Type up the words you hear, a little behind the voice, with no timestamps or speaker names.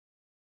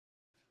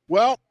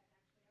Well,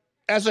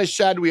 as I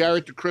said, we are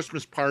at the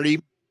Christmas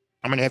party.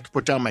 I'm going to have to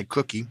put down my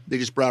cookie. They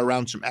just brought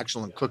around some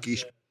excellent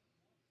cookies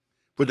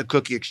for the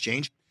cookie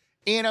exchange.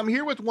 And I'm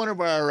here with one of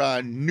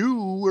our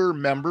newer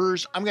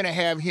members. I'm going to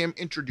have him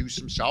introduce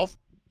himself.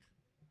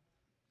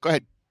 Go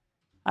ahead.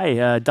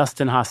 Hi,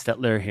 Dustin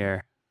Hostetler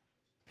here.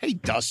 Hey,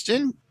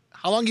 Dustin.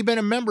 How long you been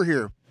a member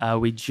here?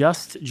 We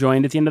just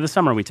joined at the end of the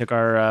summer. We took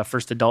our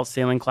first adult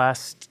sailing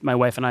class, my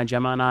wife and I,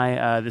 Gemma and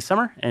I, this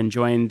summer, and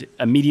joined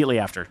immediately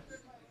after.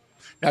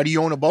 Now, do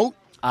you own a boat?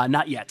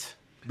 Not yet.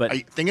 But are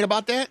you thinking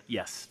about that?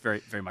 Yes,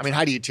 very, very much. I mean,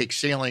 how do you take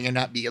sailing and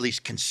not be at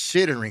least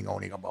considering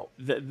owning a boat?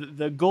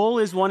 The goal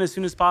is one as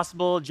soon as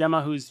possible.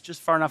 Gemma, who's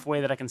just far enough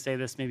away that I can say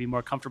this maybe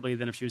more comfortably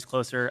than if she was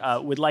closer,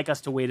 would like us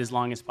to wait as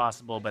long as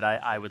possible, but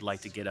I would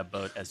like to get a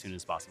boat as soon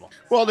as possible.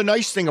 Well, the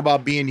nice thing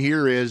about being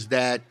here is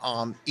that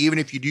even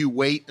if you do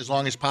wait as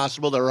long as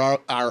possible, there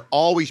are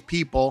always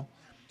people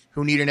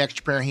who need an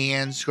extra pair of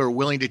hands who are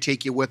willing to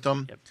take you with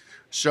them. Yep.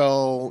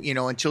 So,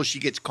 until she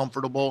gets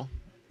comfortable.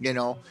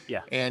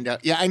 Yeah. And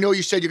I know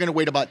you said you're going to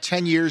wait about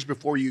 10 years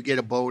before you get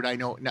a boat. I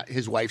know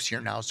his wife's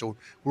here now, so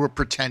we're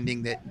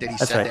pretending that he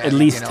That's said right. that. At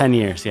least 10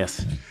 years,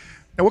 yes.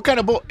 And what kind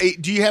of boat?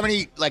 Do you have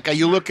any, are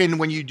you looking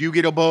when you do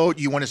get a boat,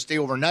 you want to stay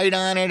overnight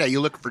on it? Are you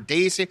looking for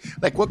days?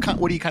 What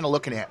are you kind of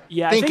looking at?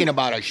 Yeah, Thinking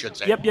about, I should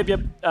say. Yep.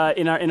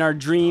 In our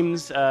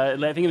dreams, I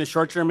think in the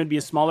short term it'd be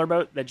a smaller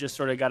boat that just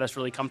sort of got us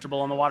really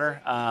comfortable on the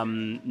water.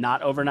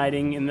 Not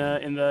overnighting in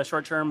the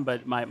short term,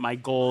 but my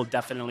goal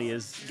definitely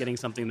is getting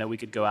something that we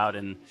could go out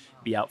and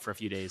be out for a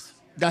few days.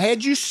 Now,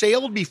 had you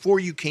sailed before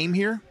you came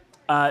here?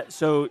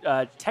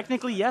 So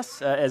technically,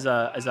 yes. As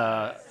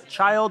a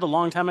child, a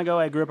long time ago,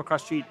 I grew up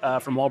across the street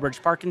from Walbridge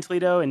Park in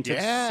Toledo and took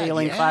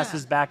sailing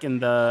classes back in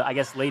the, I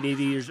guess, late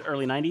 80s,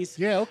 early 90s.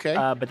 Yeah, okay.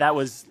 But that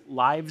was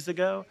lives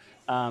ago.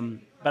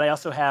 But I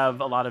also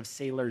have a lot of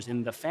sailors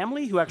in the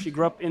family who actually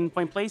grew up in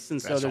Point Place.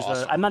 And so That's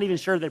awesome. I'm not even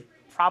sure they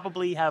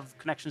probably have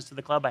connections to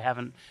the club. I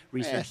haven't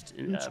researched.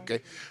 That's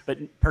okay. But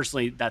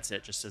personally, that's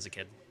it, just as a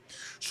kid.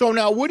 So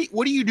now, what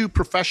do you do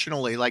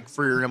professionally,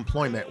 for your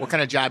employment? What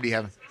kind of job do you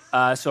have?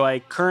 So I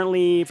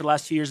currently, for the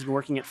last 2 years, have been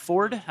working at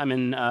Ford. I'm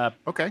in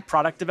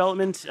product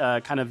development,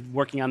 kind of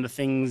working on the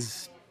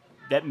things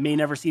that may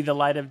never see the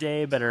light of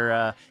day, but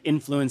are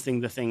influencing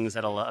the things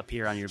that'll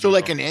appear on your vehicle. So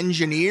like an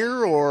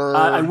engineer or?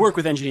 I work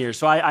with engineers.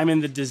 So I'm in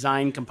the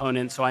design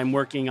component. So I'm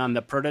working on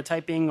the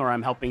prototyping, or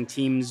I'm helping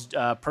teams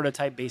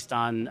prototype based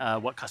on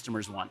what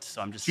customers want.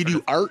 So I'm just. Do you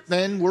do art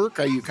then work?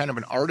 Are you kind of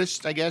an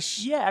artist, I guess?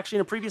 Yeah, actually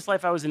in a previous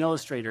life, I was an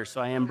illustrator. So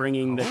I am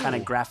bringing the kind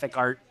of graphic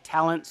art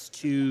talents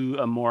to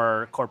a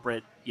more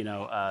corporate,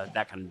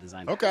 that kind of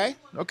design.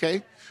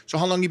 Okay. So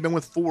how long have you been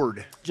with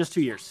Ford? Just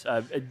 2 years.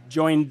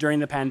 Joined during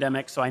the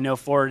pandemic, so I know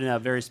Ford in a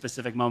very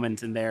specific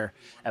moment in their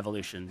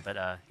evolution.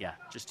 But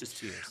just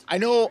 2 years. I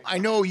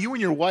know you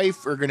and your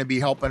wife are going to be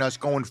helping us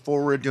going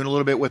forward, doing a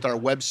little bit with our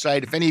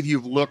website. If any of you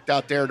have looked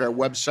out there at our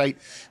website,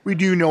 we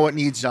do know it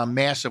needs a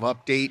massive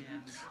update.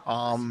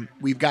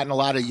 We've gotten a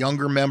lot of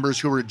younger members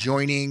who are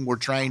joining. We're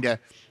trying to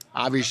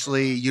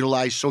obviously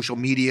utilize social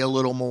media a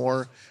little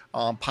more.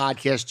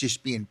 Podcast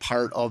just being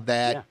part of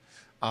that.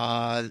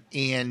 Yeah.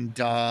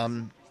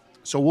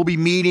 So we'll be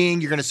meeting.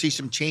 You're going to see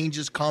some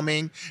changes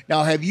coming.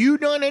 Now, have you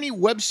done any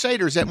website,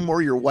 or is that more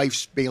your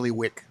wife's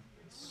bailiwick?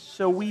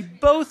 So we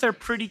both are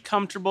pretty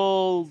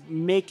comfortable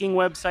making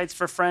websites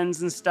for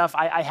friends and stuff.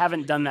 I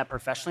haven't done that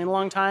professionally in a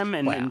long time,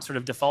 and sort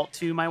of default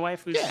to my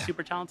wife, who's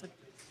super talented.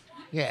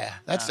 Yeah,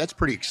 that's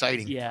pretty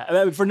exciting.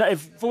 Yeah, for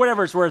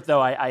whatever it's worth,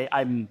 though,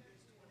 I'm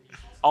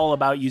all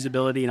about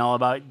usability and all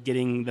about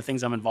getting the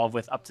things I'm involved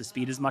with up to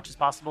speed as much as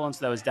possible. And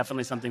so that was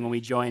definitely something when we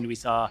joined, we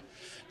saw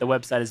the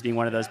website as being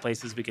one of those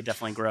places we could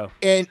definitely grow.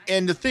 And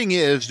the thing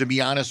is, to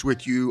be honest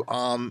with you,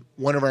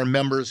 one of our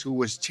members who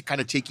was kind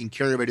of taking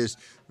care of it is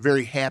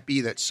very happy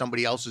that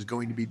somebody else is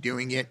going to be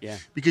doing it. Yeah.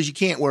 Because you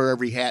can't wear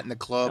every hat in the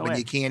club, and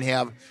you can't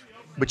have,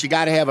 but you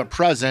got to have a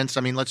presence.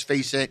 I mean, let's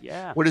face it.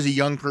 Yeah. What does a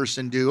young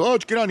person do? Oh,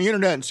 let's get on the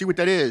internet and see what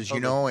that is,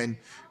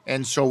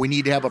 And so we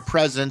need to have a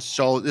presence.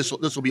 So this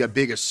will be a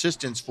big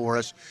assistance for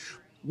us.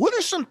 What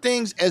are some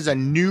things as a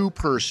new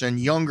person,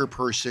 younger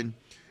person,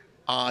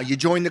 you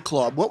join the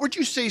club? What would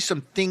you say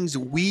some things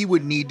we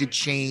would need to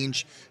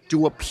change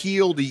to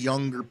appeal to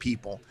younger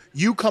people?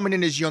 You coming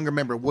in as a younger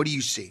member, what do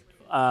you see?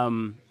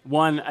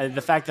 One,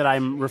 the fact that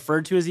I'm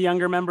referred to as a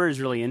younger member is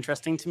really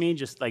interesting to me.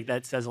 Just like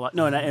that says a lot.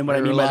 No, and what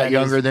I mean by that is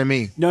younger than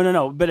me.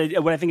 No.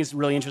 But what I think is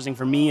really interesting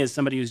for me is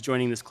somebody who's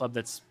joining this club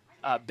that's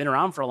been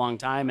around for a long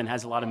time and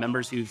has a lot of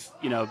members who've,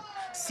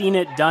 seen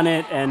it, done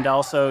it, and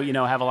also,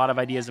 have a lot of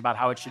ideas about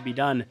how it should be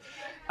done.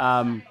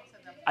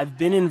 I've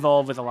been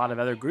involved with a lot of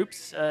other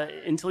groups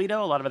in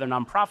Toledo, a lot of other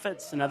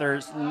nonprofits and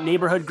other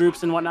neighborhood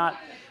groups and whatnot.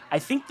 I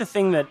think the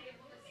thing that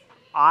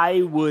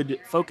I would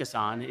focus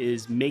on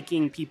is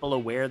making people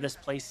aware this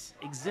place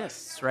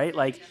exists, right?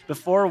 Like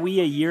before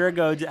we a year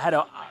ago had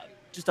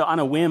on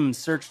a whim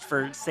searched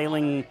for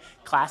sailing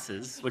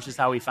classes, which is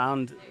how we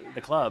found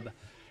the club.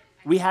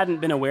 We hadn't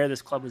been aware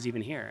this club was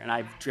even here, and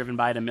I've driven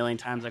by it a million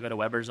times. I go to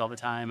Weber's all the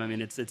time. I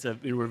mean,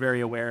 we're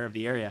very aware of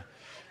the area.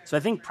 So I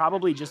think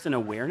probably just an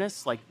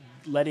awareness, like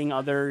letting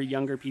other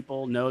younger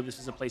people know this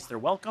is a place they're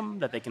welcome,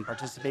 that they can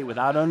participate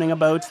without owning a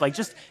boat. Like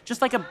just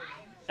like an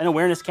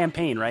awareness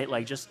campaign, right?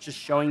 Like just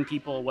showing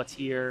people what's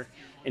here,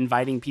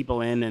 inviting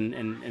people in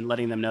and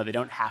letting them know they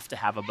don't have to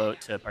have a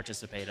boat to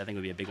participate, I think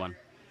would be a big one.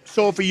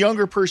 So if a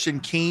younger person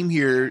came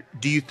here,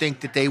 do you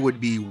think that they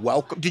would be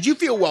welcome? Did you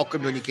feel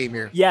welcomed when you came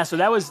here? Yeah,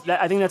 so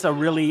I think that's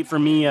for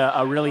me,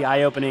 a really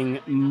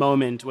eye-opening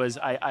moment was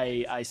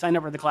I signed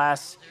up for the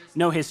class,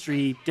 no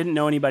history, didn't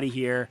know anybody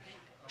here,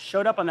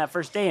 showed up on that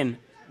first day, and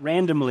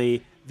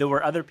randomly there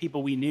were other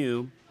people we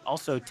knew,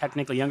 also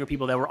technically younger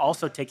people that were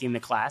also taking the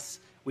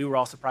class. We were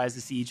all surprised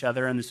to see each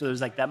other, and so there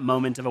was like that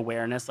moment of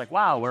awareness, like,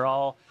 wow, we're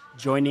all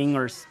joining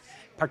or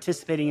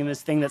participating in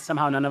this thing that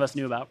somehow none of us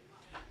knew about.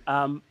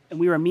 And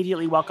we were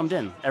immediately welcomed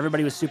in.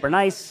 Everybody was super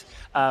nice.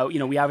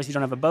 We obviously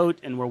don't have a boat,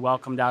 and we're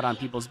welcomed out on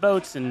people's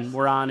boats, and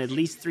we're on at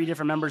least 3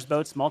 different members'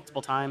 boats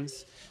multiple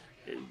times.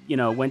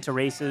 Went to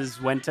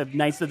races, went to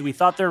nights that we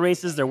thought there were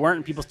races, there weren't,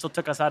 and people still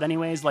took us out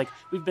anyways. Like,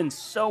 we've been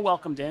so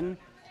welcomed in.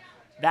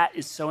 That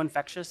is so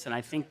infectious, and I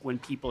think when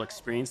people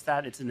experience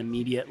that, it's an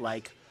immediate,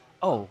 like,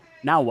 oh,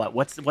 now what?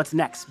 What's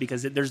next?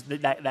 Because there's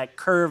that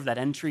curve, that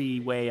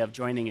entryway of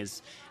joining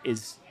is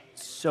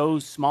so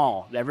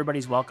small.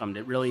 Everybody's welcomed.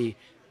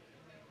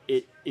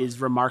 It is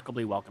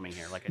remarkably welcoming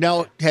here.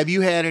 Now, have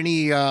you had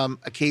any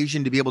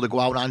occasion to be able to go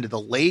out onto the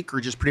lake, or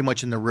just pretty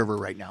much in the river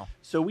right now?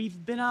 So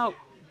we've been out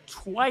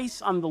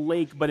twice on the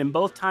lake, but in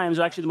both times,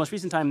 actually the most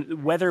recent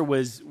time, weather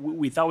was,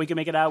 we thought we could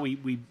make it out.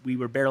 We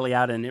were barely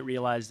out, and it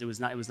realized it was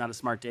not a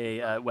smart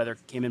day. Weather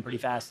came in pretty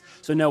fast.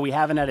 So no, we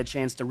haven't had a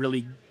chance to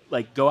really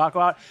go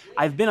out.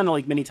 I've been on the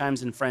lake many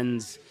times in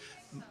friends'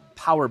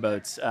 power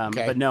boats,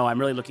 but no, I'm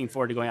really looking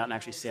forward to going out and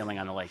actually sailing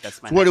on the lake.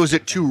 That's my. So what was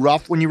it too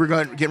rough when you were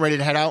getting ready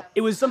to head out?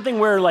 It was something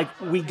where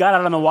we got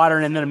out on the water,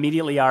 and then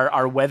immediately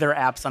our weather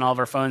apps on all of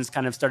our phones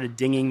kind of started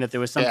dinging that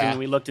there was something. And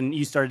we looked, and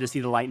you started to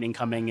see the lightning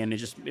coming, and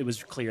it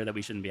was clear that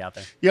we shouldn't be out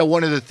there. Yeah,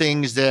 one of the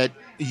things that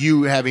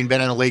you, having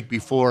been on a lake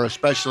before,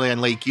 especially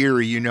on Lake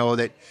Erie, you know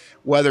that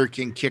weather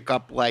can kick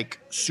up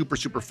super,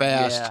 super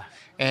fast. Yeah.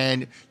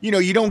 And,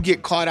 you don't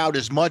get caught out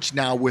as much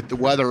now with the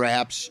weather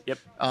apps. Yep.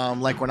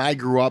 Like when I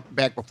grew up,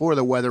 back before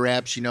the weather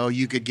apps,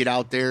 you could get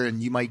out there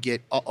and you might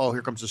get,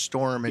 here comes a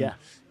storm, and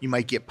you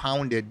might get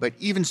pounded. But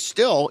even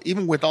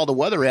with all the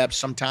weather apps,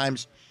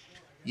 sometimes,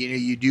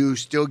 you do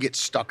still get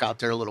stuck out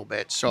there a little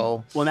bit.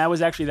 So, well, that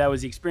was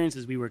the experience.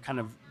 Is we were kind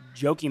of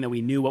joking that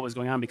we knew what was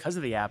going on because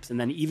of the apps, and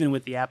then even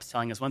with the apps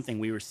telling us one thing,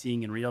 we were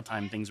seeing in real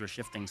time things were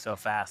shifting so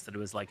fast that it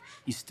was like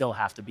you still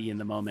have to be in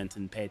the moment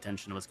and pay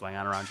attention to what's going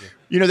on around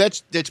you.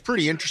 That's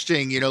pretty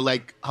interesting.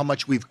 Like how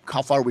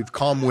far we've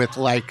come with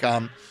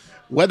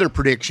weather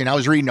prediction. I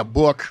was reading a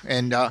book,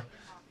 and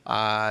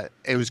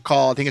it was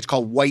called, I think it's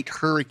called White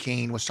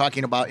Hurricane. Was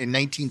talking about in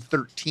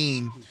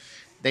 1913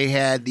 they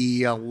had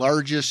the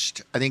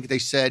largest, I think they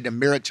said, a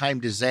maritime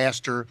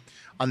disaster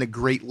on the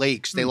Great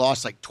Lakes. They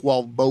lost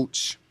 12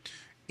 boats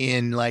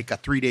in a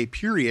 3-day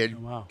period.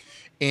 Oh, wow.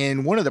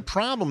 And one of the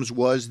problems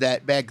was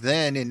that back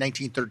then in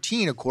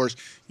 1913, of course,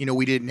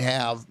 we didn't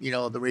have,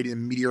 the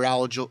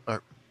meteorologist,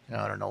 or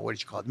I don't know, what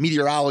did you call it?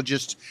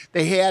 Meteorologists.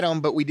 They had them,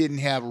 but we didn't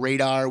have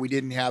radar. We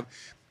didn't have,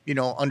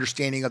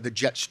 understanding of the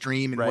jet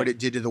stream and what it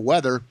did to the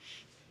weather.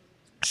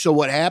 So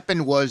what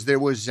happened was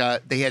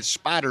they had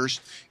spotters,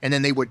 and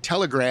then they would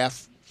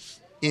telegraph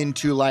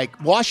into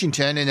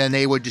Washington, and then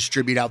they would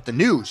distribute out the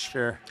news.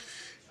 Sure.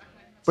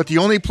 But the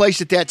only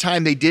place at that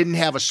time they didn't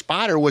have a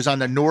spotter was on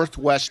the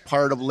northwest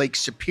part of Lake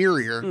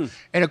Superior.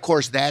 And of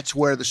course, that's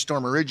where the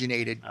storm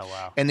originated. Oh,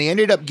 wow. And they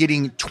ended up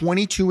getting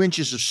 22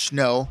 inches of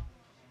snow.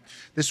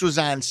 This was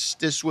on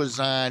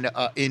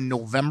in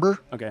November.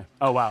 Okay.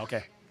 Oh, wow.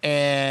 Okay.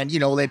 And,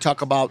 they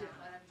talk about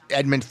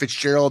Edmund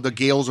Fitzgerald, the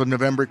gales of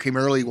November came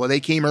early. Well,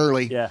 they came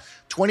early. Yeah.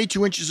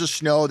 22 inches of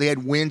snow. They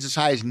had winds as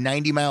high as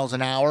 90 miles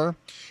an hour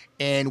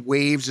and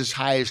waves as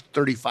high as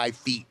 35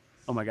 feet.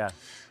 Oh, my God.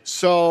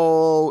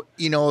 So,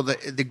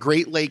 the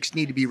Great Lakes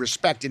need to be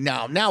respected.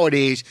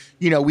 Nowadays,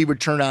 we would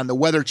turn on the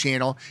Weather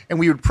Channel and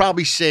we would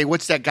probably say,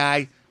 what's that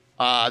guy?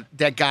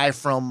 That guy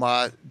from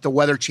the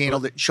Weather Channel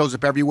that shows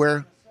up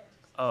everywhere?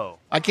 Oh.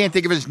 I can't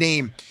think of his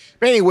name.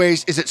 But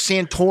anyways, is it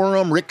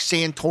Santorum, Rick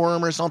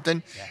Santorum or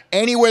something? Yeah.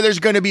 Anywhere there's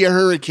going to be a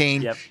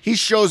hurricane, he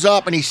shows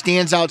up and he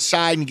stands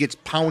outside and gets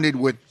pounded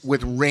with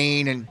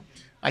rain. And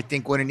I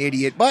think what an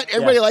idiot. But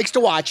everybody likes to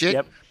watch it.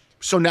 Yep.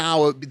 So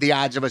now the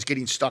odds of us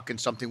getting stuck in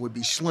something would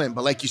be slim.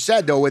 But like you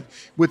said, though,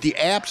 with the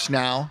apps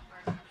now.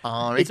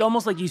 It's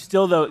almost like you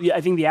still, though,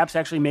 I think the apps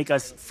actually make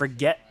us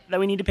forget that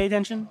we need to pay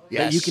attention.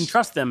 Yes. That you can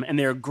trust them, and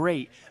they're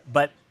great.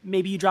 But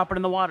maybe you drop it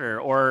in the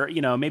water, or,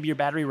 maybe your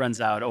battery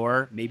runs out,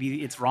 or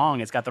maybe it's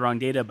wrong. It's got the wrong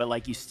data.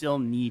 But, you still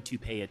need to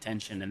pay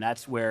attention. And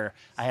that's where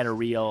I had a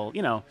real,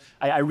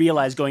 I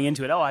realized going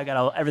into it, I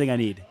got everything I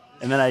need.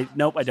 And then I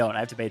don't. I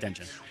have to pay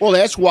attention. Well,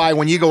 that's why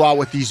when you go out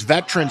with these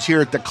veterans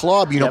here at the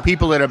club,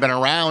 people that have been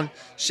around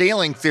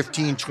sailing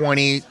 15,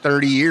 20,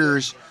 30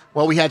 years.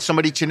 Well, we had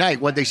somebody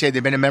tonight. What'd they say?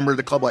 They've been a member of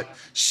the club,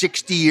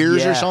 60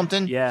 years or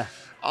something? Yeah.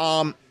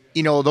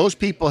 those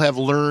people have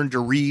learned to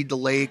read the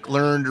lake,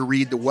 learned to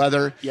read the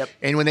weather. Yep.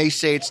 And when they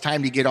say it's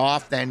time to get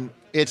off, then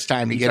it's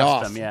time to You get trust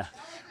off. them, yeah.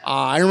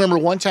 I remember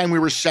one time we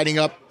were setting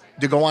up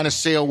to go on a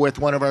sail with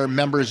one of our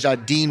members,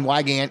 Dean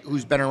Wygant,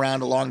 who's been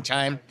around a long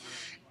time.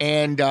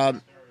 And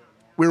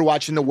we were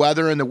watching the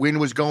weather, and the wind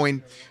was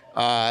going,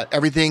 all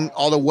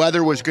the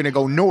weather was going to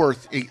go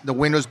north. The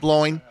wind was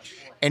blowing.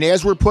 And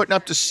as we're putting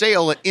up the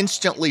sail, it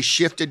instantly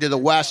shifted to the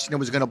west, and it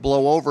was going to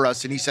blow over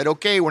us. And he said,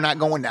 okay, we're not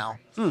going now.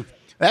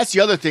 That's the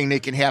other thing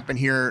that can happen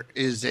here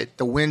is that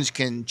the winds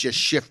can just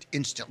shift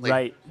instantly.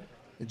 Right.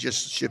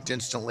 Just shift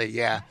instantly,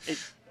 yeah.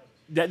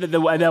 That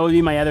would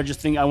be my other just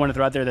thing I want to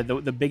throw out there, that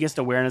the biggest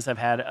awareness I've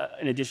had,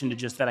 in addition to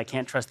just that I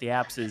can't trust the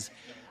apps, is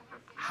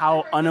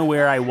how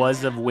unaware I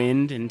was of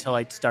wind until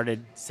I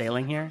started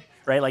sailing here.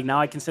 Right, like now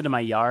I can sit in my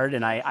yard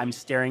and I'm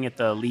staring at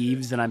the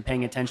leaves and I'm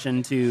paying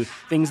attention to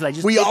things that I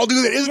just. We all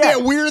do that. Isn't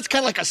that weird? It's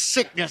kind of like a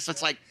sickness.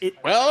 It's like,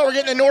 we're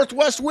getting a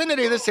northwest wind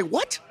today. They say,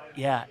 what?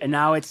 Yeah, and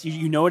now it's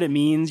you know what it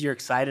means. You're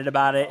excited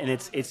about it, and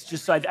it's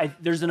just so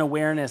there's an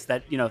awareness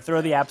that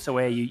throw the apps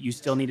away. You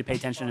still need to pay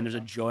attention, and there's a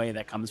joy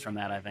that comes from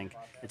that. I think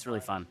it's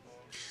really fun.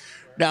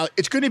 Now,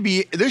 it's going to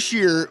be this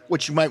year.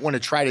 What you might want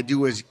to try to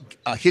do is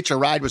hitch a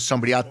ride with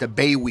somebody out to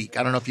Bay Week.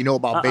 I don't know if you know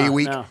about Bay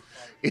Week. No.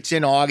 It's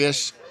in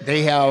August.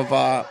 They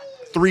have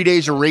 3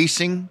 days of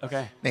racing.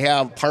 Okay. They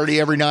have party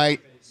every night.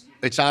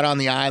 It's out on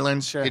the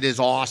islands. Sure. It is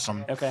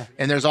awesome. Okay.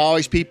 And there's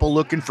always people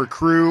looking for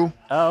crew.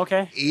 Oh,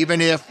 okay. Even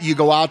if you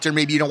go out there,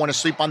 maybe you don't want to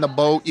sleep on the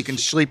boat, you can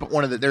sleep at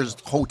there's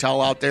a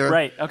hotel out there.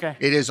 Right, okay.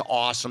 It is an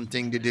awesome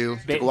thing to do.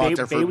 To go out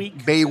there for Bay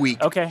Week? Bay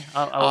Week. Okay.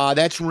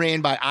 That's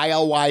ran by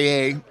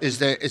ILYA is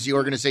the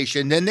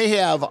organization. Then they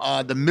have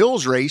the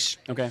Mills Race,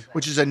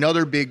 which is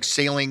another big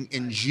sailing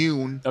in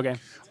June. Okay.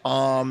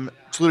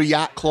 It's a little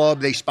yacht club.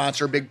 They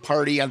sponsor a big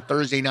party on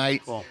Thursday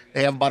night. Cool.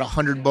 They have about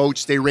 100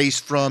 boats. They race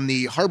from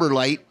the Harbor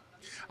Light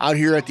out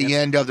here at the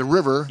end of the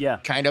river,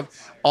 kind of,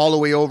 all the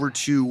way over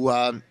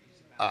to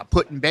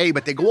Put in Bay,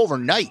 but they go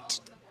overnight.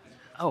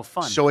 Oh,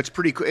 fun. So it's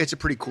pretty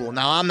cool.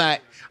 Now,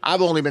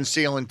 I've only been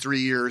sailing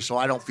 3 years, so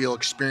I don't feel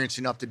experienced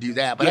enough to do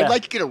that. But I'd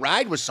like to get a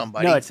ride with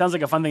somebody. No, it sounds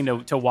like a fun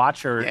thing to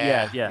watch or,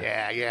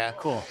 Yeah.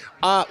 Cool.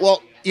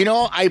 Well,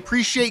 I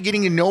appreciate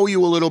getting to know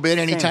you a little bit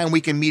anytime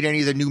we can meet any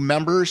of the new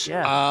members.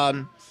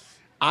 Yeah.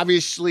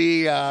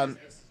 Obviously,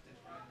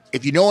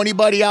 if you know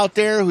anybody out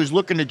there who's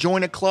looking to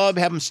join a club,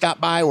 have them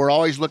stop by. We're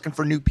always looking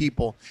for new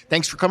people.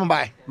 Thanks for coming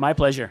by. My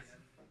pleasure.